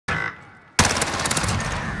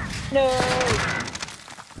No.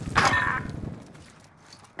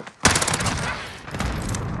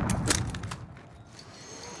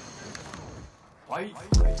 Why?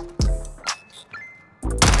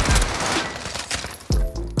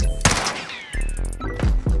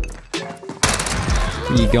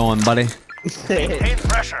 You going, buddy? Maintain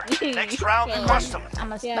pressure. Next round, crush them.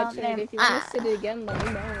 I'm a Yeah, stomp Trade, them. if you want to sit it again, let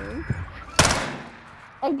me know.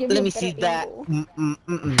 I'll give Let you me a see better that. angle.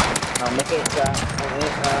 I'll make it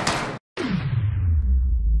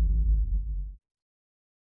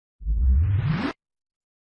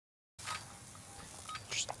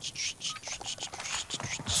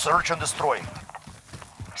Search and destroy.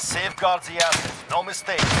 Safeguard the assets. No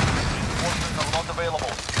mistakes. Reinforcements are not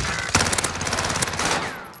available.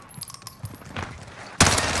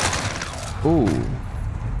 Ooh.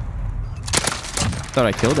 Thought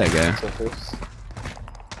I killed that guy.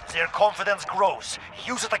 Their confidence grows.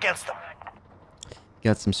 Use it against them.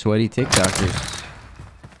 Got some sweaty TikTokers.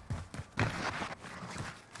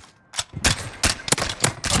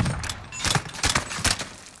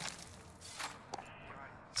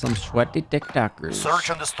 Some sweaty TikTokers. Search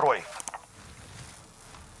and destroy.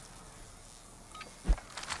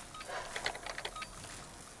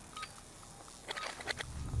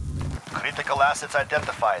 Critical assets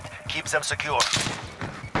identified. Keep them secure.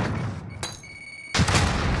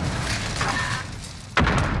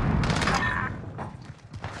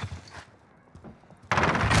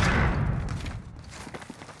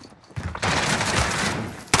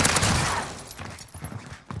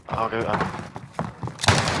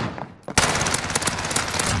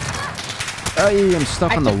 Oh, yeah, I'm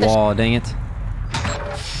stuck on the wall, dang it.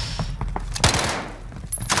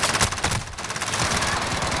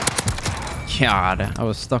 God, I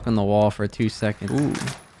was stuck on the wall for 2 seconds. Ooh.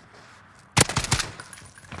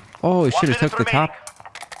 Oh, it should have took the top.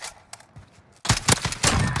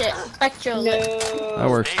 Shit, spectral. That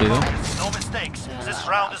works Stay too. focused. No mistakes. This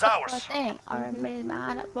round is ours. Hey,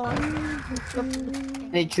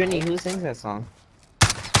 Trini, who sings that song?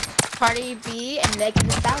 Cardi B and Megan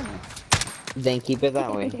Thee Stallion. Then keep it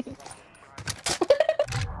that way.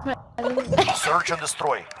 Search and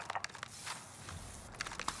destroy.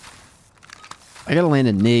 I gotta land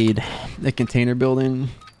a nade. The container building.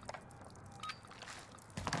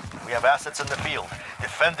 We have assets in the field.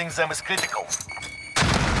 Defending them is critical.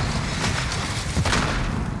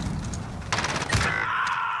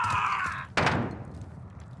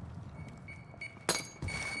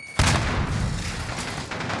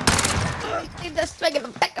 Leave this swing in the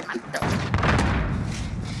back of my throat.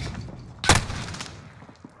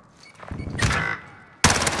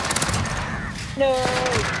 No.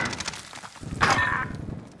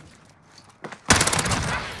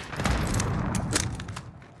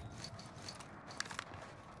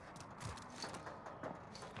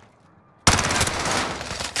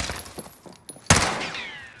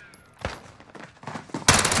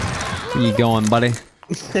 Where you going, buddy?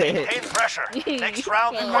 Maintain pressure. Next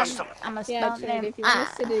round, crush them. I'm a Yeah, stomp Trade, them. if you want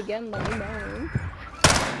to sit it again, let me know.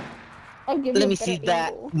 I'll give you Let a me better see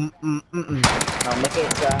that. angle. I'll make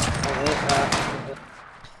it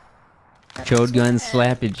Chode gun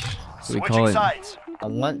slappage. That's what we call Switching it. sides.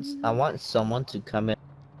 I want someone to come in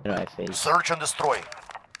my face. Search and destroy.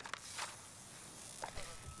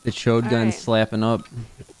 The chode gun Alright. slapping up.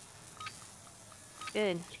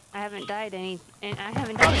 Good. I haven't died any, and I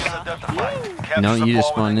haven't died Targets at all. identified. Capture No, the you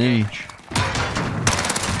just bomb and spawned in. engage.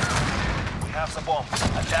 We have the bomb.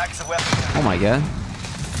 Attack the weapon. Oh my god.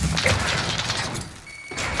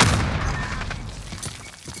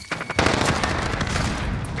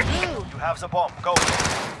 You have the bomb. Go.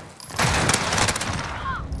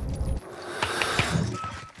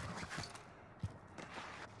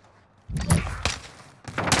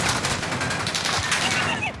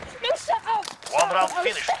 No, shut up! One round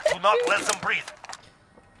finished. Do not let them breathe.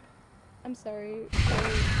 I'm sorry.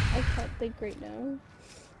 I can't think right now.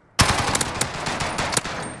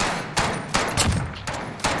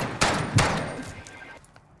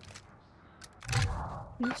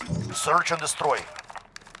 Search and destroy.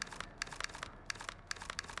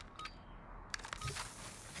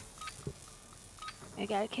 I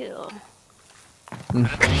got a kill.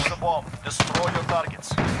 Retrieve the bomb. Destroy your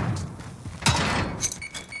targets.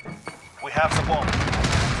 We have the bomb.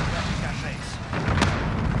 Caches.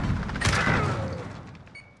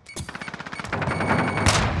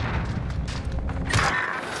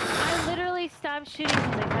 I literally stopped shooting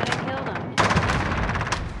because I thought I killed him.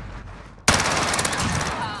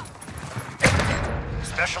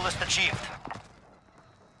 Specialist achieved.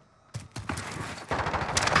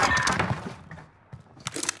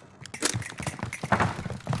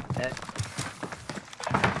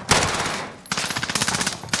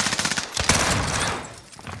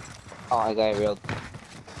 Oh, I got real.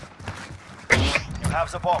 You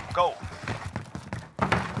have the bomb. Go.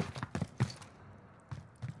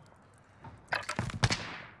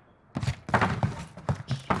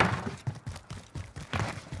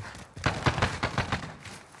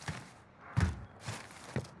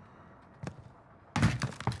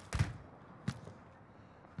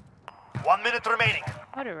 One minute remaining.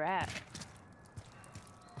 What a rat.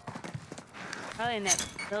 Probably in that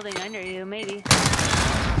building under you, maybe.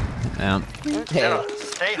 Yeah. Sarah,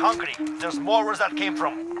 stay hungry. There's more where that came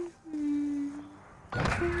from.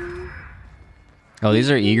 Oh, these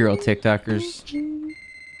are e-girl TikTokers.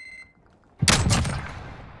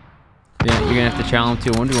 Yeah, you're gonna have to challenge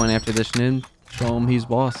him to a 1v1 after this, Nin. Show him he's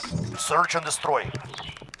boss. Search and destroy.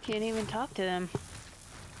 Can't even talk to them.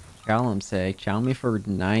 Challenge him, say. Challenge me for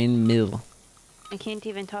 9 mil. I can't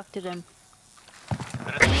even talk to them.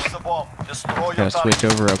 Retrieve the bomb. Destroy your Gotta switch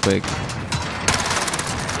target. over real quick.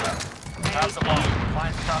 Have the bomb.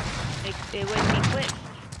 Find the target. It wouldn't be quick.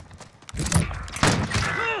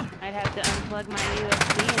 I'd have to unplug my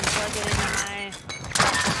USB and plug it into my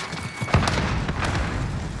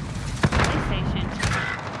PlayStation.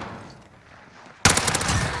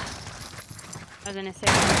 I was gonna say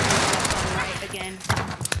I'm on right again.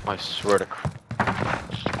 I swear to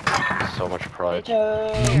so much pride. Here,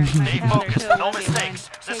 my Stay powder focused. too, No 1v1. mistakes.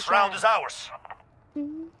 This Take round that. is ours.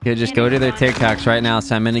 Yeah, just go to their TikToks right now.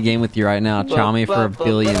 So I'm in a game with you right now. Challenge me for 1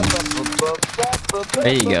 billion.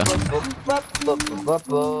 There you go.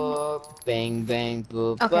 Bang bang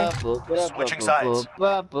boop. Okay. Switching sides.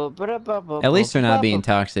 At least they're not being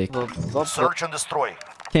toxic. Search and destroy.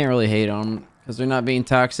 Can't really hate on them because they're not being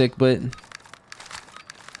toxic, but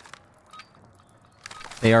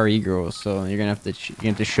they are e-girls, so you're gonna have to show We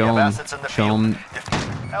have them. assets in the Show field. them.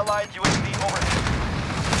 Allied UAV overhead.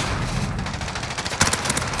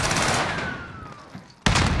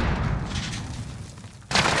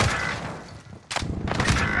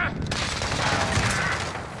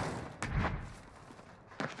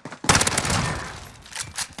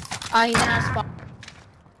 He's in our spot.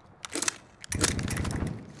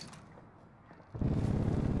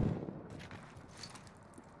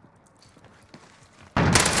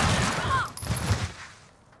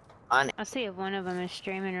 I'll see if one of them is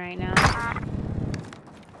streaming right now.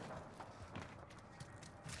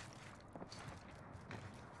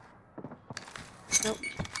 Nope.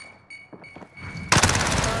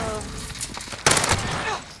 Oh.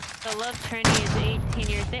 The love tranny is 18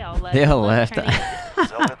 years. They all left. They all The love left. tranny-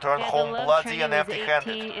 They'll return Yeah, home the love bloody tranny and is 18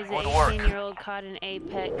 empty-handed. is Good an work. 18-year-old caught an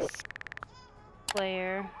Apex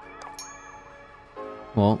player.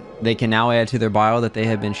 Well, they can now add to their bio that they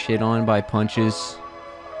have been shit on by Punch's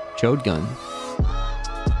chode gun.